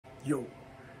Yo,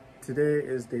 today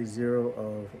is day 0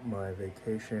 of my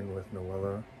vacation with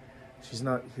Noella. She's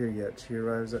not here yet. She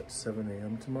arrives at 7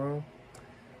 a.m. tomorrow.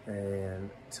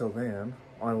 And till then,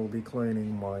 I will be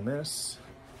cleaning my mess.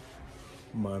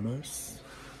 And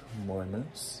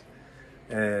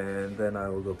then I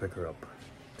will go pick her up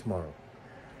tomorrow.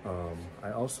 I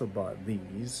also bought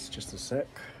these, just a sec.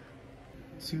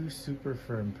 2 super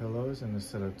firm pillows and a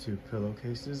set of 2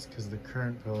 pillowcases because the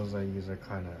current pillows I use are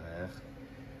kind of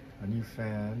a new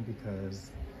fan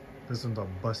because this one's all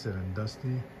busted and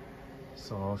dusty.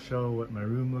 So I'll show what my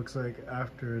room looks like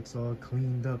after it's all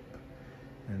cleaned up,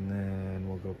 and then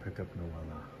we'll go pick up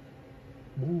Noella.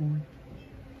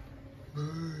 Bye.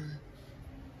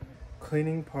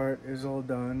 Cleaning part is all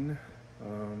done.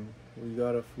 We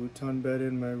got a futon bed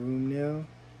in my room now.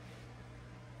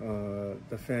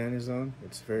 The fan is on.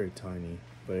 It's very tiny,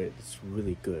 but it's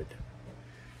really good.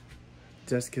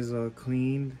 Desk is all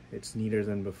cleaned. It's neater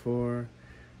than before.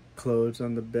 Clothes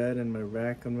on the bed and my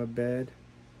rack on my bed.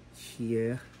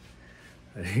 Yeah,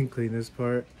 I didn't clean this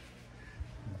part,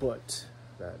 but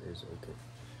that is okay.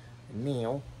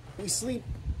 Now we sleep,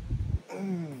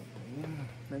 and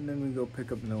then we go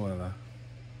pick up Noella.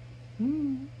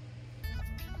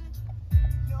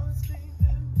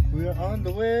 We are on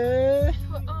the way.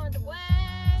 We're on the way.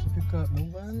 To pick up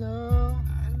Noella.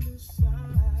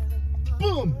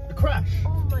 Boom! A crash.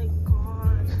 Oh my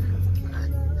god.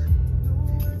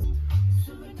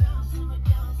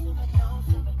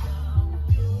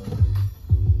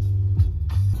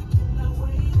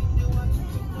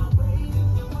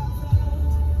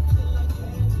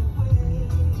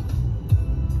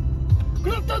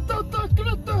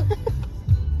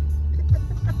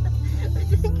 I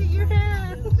didn't get your hand.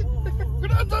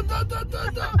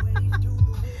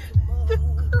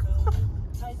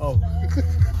 Oh,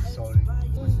 sorry.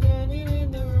 Standing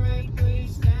in the right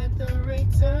place at the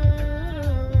right time.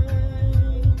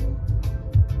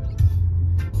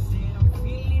 Said I'm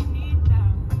feeling it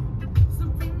now.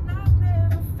 Something I've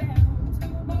never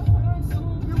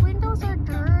felt. Your windows are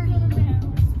dirty. I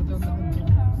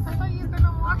thought you were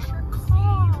gonna wash your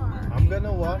car. I'm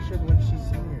gonna wash it when she's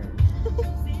here.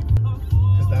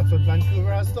 Because that's what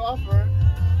Vancouver has to offer.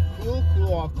 Cool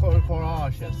car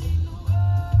washes.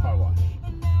 Car wash.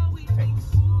 Thanks.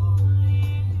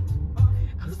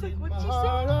 I was like, what'd My you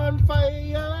heart say? on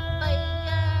fire.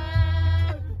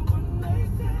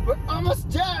 We're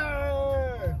almost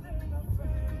there.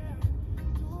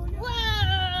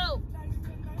 Whoa!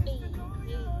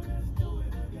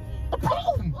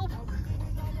 Boom! Oh.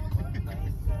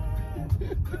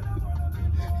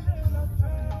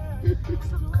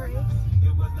 So crazy.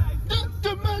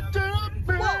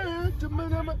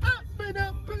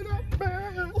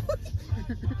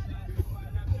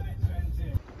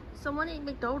 Someone ate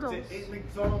McDonald's. Ate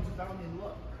McDonald's without me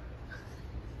look.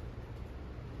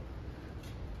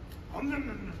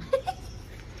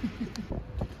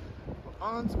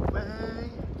 On the way,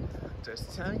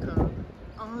 just take her.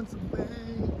 On the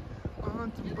way,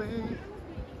 on the way,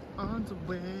 on the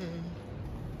way.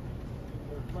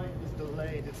 The flight is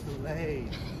delayed, it's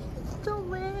delayed. It's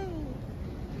delayed.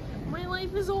 My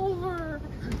life is over.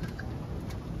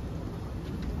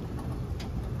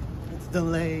 It's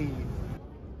delayed.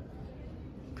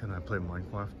 Can I play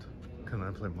Minecraft? Can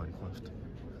I play Minecraft?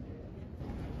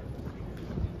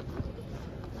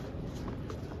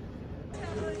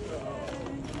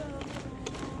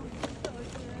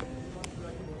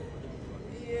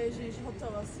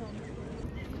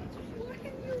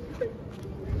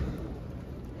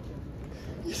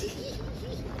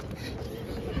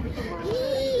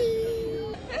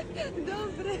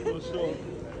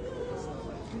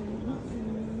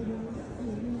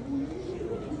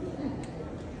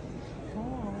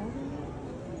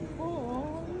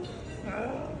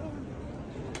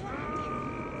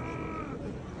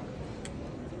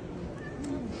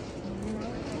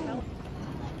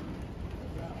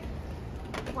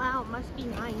 Wow, must be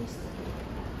nice.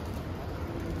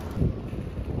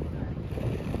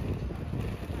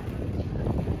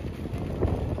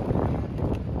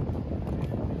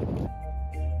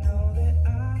 Know that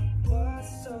I was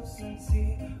so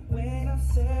sincere when I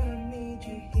said I need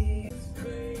you here. It's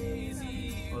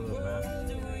crazy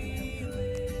world we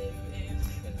live in,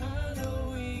 and I know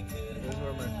we could Those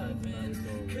were my friends and I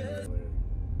would go have.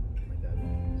 with my dad.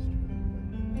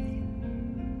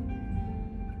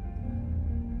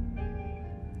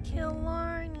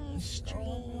 Killarney Street.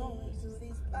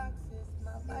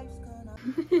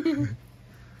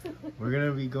 We're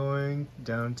gonna be going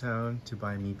downtown to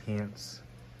buy me pants,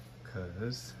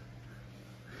 cause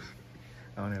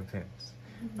I don't have pants.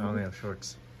 I only have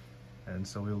shorts. And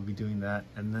so we'll be doing that,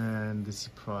 and then the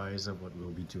surprise of what we'll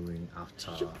be doing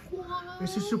after. Surprise.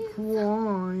 It's a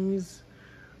surprise.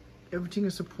 Everything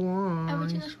is surprise.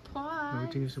 Everything is surprise.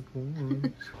 Everything is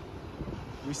surprise.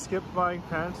 We skipped buying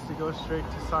pants to go straight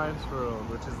to Science World,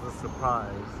 which is the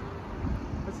surprise.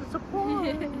 It's a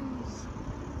surprise.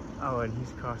 Oh, and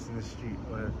he's crossing the street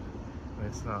when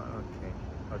it's not. Okay,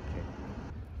 okay.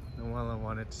 Noella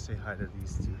wanted to say hi to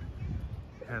these two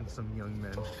handsome young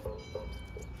men.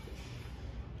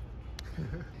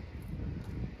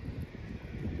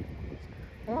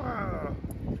 Wow.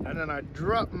 And then I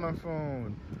dropped my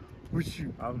phone.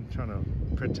 I'm trying to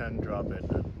pretend drop it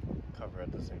and cover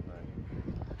at the same time.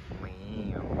 Wow.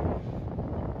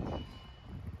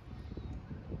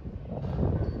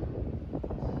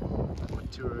 I'm a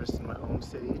tourist in my own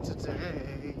city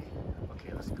today.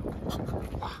 Okay, let's go.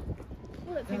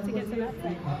 What it takes to get to that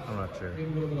thing? I'm not sure.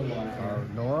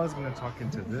 Noella's gonna talk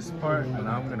into this part, and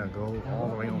I'm gonna go all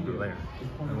the way over there,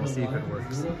 and we'll see if it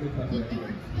works. I'm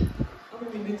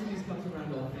gonna be mixing these cups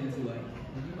around all fancy like.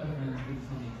 And you, my friends, please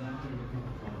tell me exactly what cup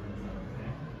of coffee is,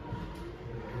 okay?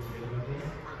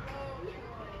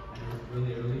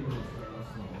 Really early, but it's start off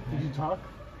slow. Okay? Did you talk?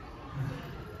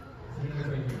 So here's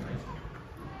right here, right?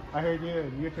 I heard you.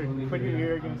 You have to put your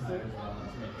ear against it.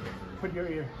 Put your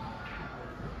ear.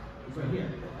 It's right here.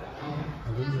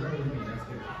 Okay. That's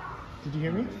good. Did you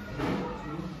hear me? 3, 2,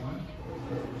 1.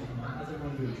 How's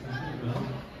everyone doing? Tracking well?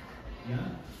 Yeah?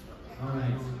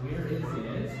 Alright, where is it?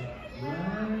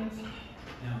 Right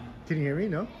now. Can you hear me?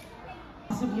 No?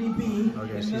 Possibly be.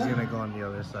 Okay, she's gonna go on the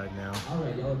other side now.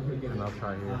 Alright, y'all are pretty good. And I'll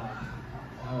try here.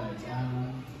 Alright,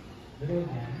 middle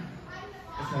hand.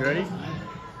 You ready?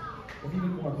 We'll keep it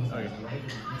more precise, Okay. right?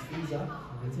 Mix these up.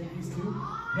 I'm gonna take these two,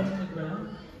 head on the ground,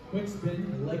 quick spin,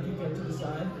 leg kick out to the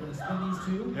side. We're gonna spin these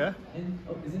two. Yeah? And,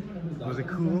 oh, is anyone who's Was it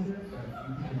got cool? on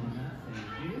that?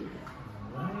 Thank you.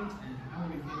 Alright, and how are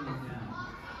we feeling now?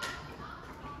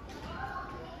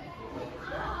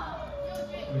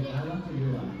 Wait, I left or you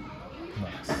left?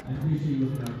 Nice. I appreciate you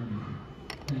looking out for me.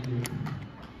 Thank you.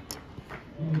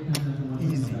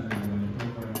 Easy.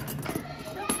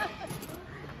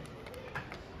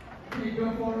 Okay, go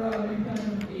for maybe count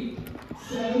from 8,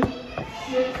 7,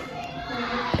 6,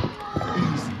 5.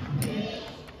 Easy.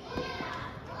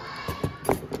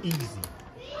 Easy.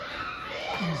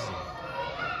 Easy.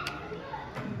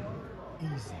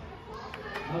 Easy.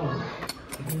 Oh.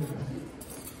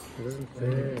 It doesn't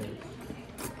fit.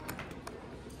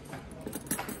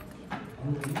 So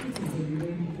you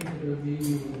maybe think there would be a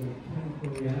chemical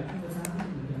reaction that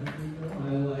happens in the chemistry girl? I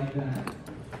like that.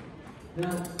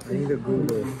 Now, I need a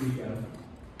Google.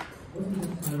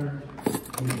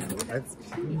 What's this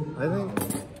pattern?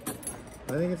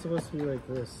 I think it's supposed to be like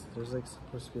this. There's like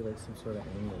supposed to be like some sort of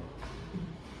angle.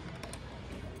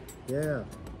 Yeah.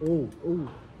 Oh, oh,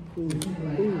 oh,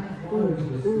 oh, oh,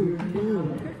 oh.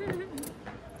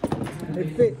 It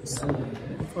fits.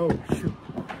 Oh shoot!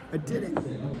 I did it.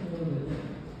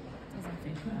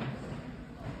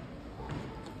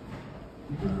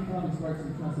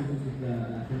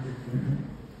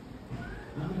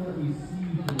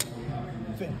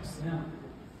 Fix. Now,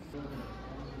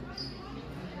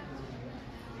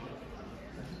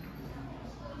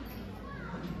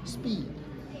 Speed.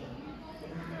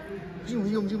 Zoom,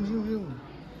 zoom, zoom, zoom, zoom.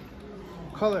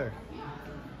 Color.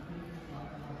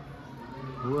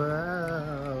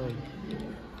 Wow.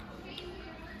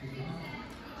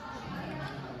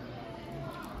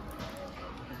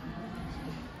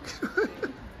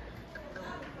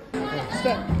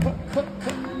 Step.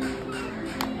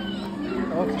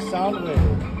 Oh, sound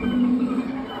wave.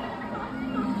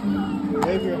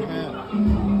 Wave your hand.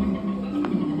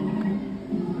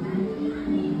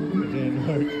 It didn't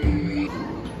work.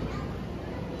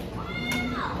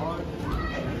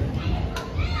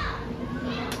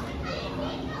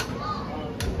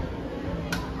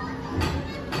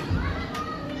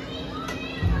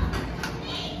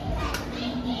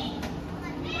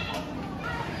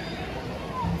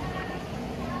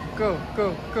 Go, go,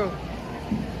 go.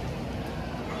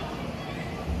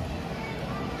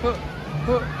 Huh,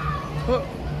 huh, huh,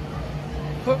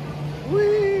 huh.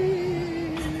 Whee!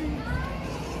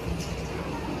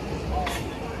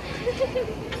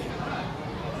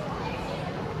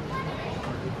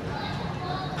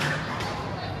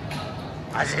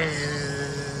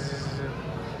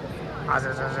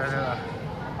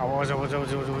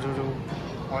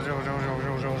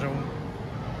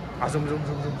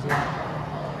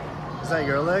 Is that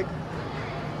your leg?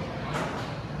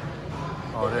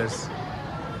 Oh, it is.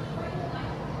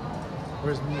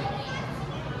 Where's me?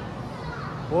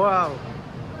 Wow.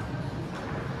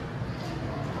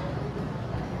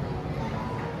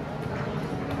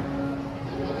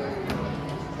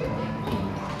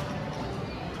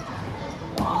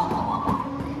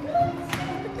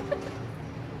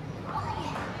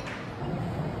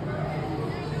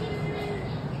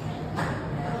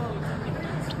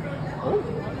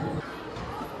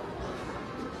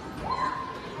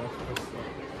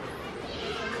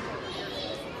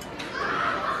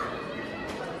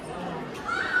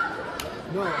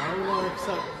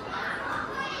 So,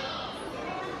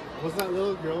 was that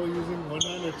little girl using one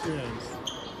hand or two hands?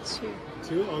 Two.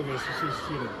 Two? Okay, so she's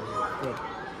cheating. Okay, good.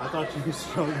 I thought she was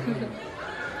struggling.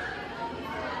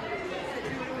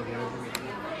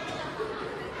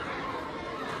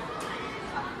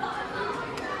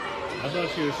 I thought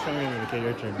she was struggling. Okay,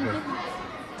 your turn. Go.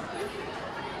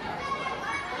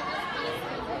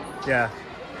 Yeah.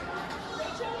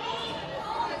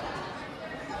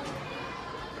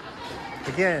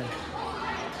 Again.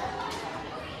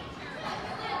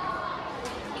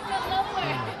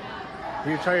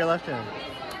 You try your left hand.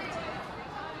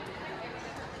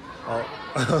 Oh,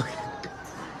 okay.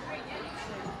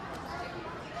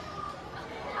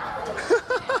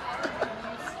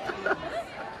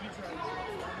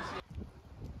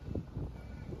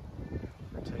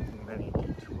 We're taking many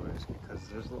detours because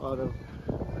there's a lot of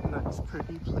nice,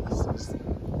 pretty places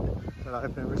that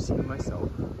I've never seen myself.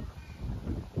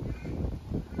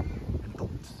 And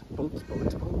boats, boats,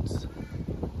 boats, boats.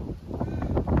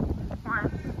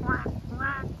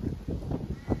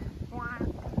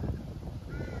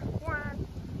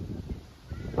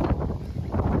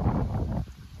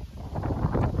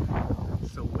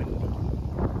 So windy.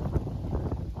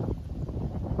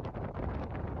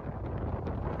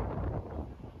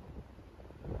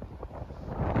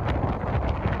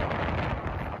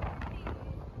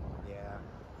 Yeah.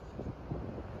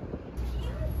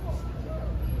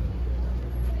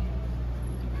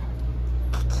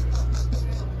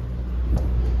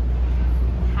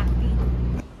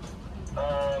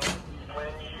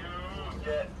 When you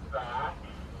get back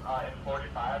in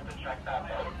 45 to check that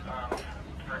boat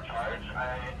for charge,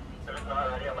 if it's not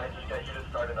ready, I might just get you to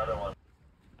start another one.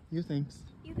 You thinks.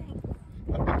 You think?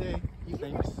 Have a good day. You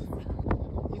thinks.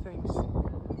 You thinks.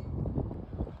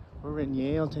 We're in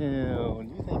Yaletown.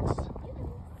 You thinks.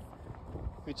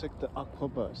 We took the aqua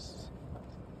bus.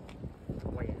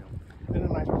 And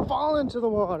then I fall into the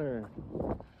water.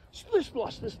 Splish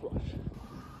splosh, splish splosh.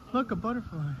 Look, a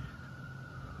butterfly.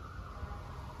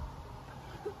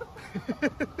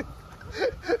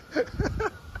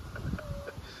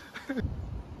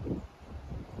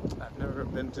 I've never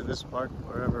been to this park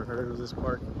or ever heard of this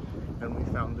park, and we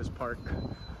found this park.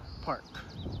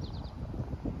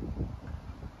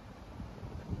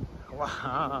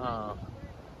 Wow.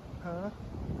 Huh?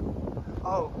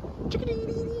 Oh. Chickadee.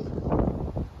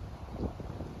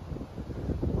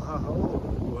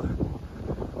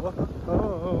 Whoa.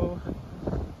 Whoa.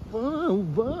 Whoa,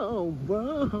 whoa,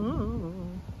 whoa.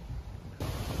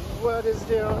 What is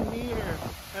down here?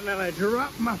 And then I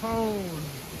dropped my phone.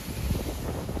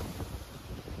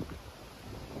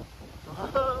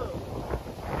 Whoa.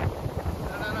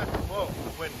 Whoa,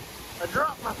 when I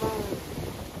dropped my phone.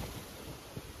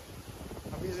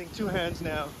 I'm using two hands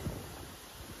now,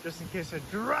 just in case I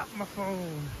drop my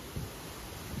phone.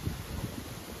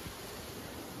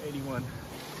 81.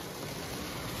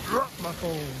 Drop my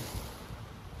phone.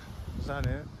 Is that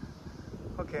it?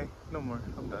 Okay, no more.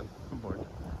 I'm done. I'm bored.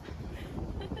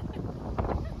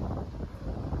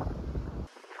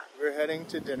 We're heading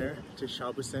to dinner to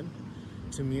Shabusen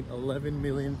to meet 11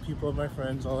 million people of my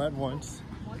friends all at once.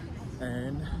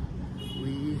 And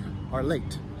we are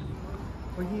late.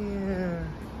 We're here.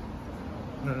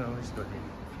 No, he's still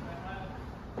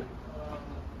here.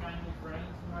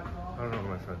 I don't know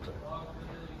where my friends are.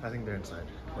 I think they're inside.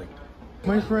 Wait.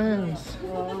 My friends!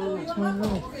 It's my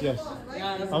friends. Yes.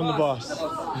 I'm the boss.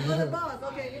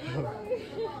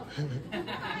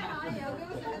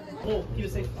 Oh, he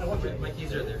was saying, I want you. My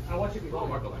keys are there. I want you.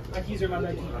 My keys are my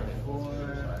right key.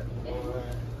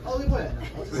 Only what?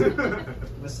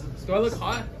 Listen. Do I look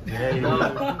hot? Yeah, you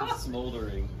do.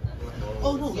 Smoldering.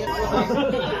 Oh no.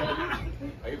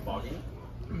 Are you vlogging?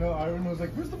 No, Iron was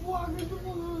like, where's the vlog? Where's the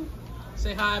vlog?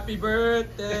 Say happy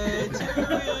birthday to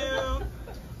you.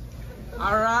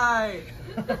 All right.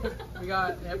 We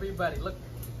got everybody. Look.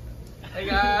 Hey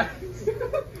guys.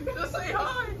 Just say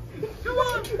hi. Come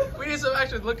on. We need some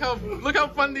action. Look how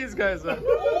fun these guys are.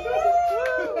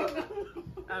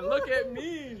 And look at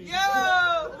me.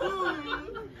 Yeah.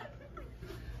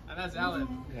 And that's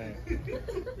Alan. Yeah.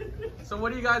 So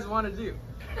what do you guys want to do?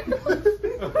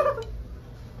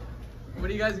 What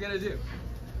are you guys gonna do?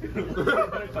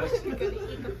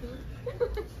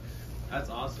 That's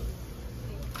awesome.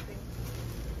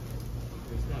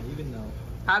 It's not even though.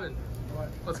 Haven,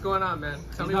 What's going on, man?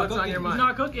 Tell me not what's on cooking. your mind. He's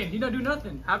not cooking. He don't do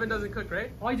nothing. Haven doesn't cook,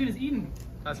 right? All he's doing is eating.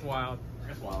 That's wild.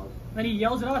 That's wild. Then he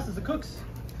yells at us as the cooks.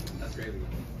 That's crazy.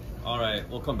 All right,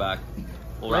 we'll come back.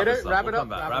 We'll Later, this up. wrap it We'll up, come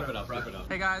back. wrap Wrap it it up. Wrap it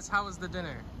up. Hey guys, how was the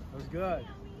dinner? It was good.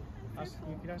 You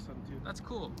could have some too. That's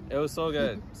cool. It was so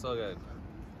good. So good.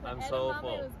 I'm so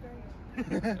full.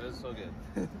 It was so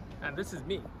good. And this is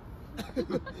me. I'm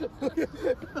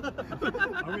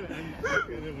gonna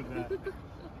end it with that.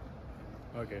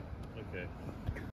 Okay. Okay.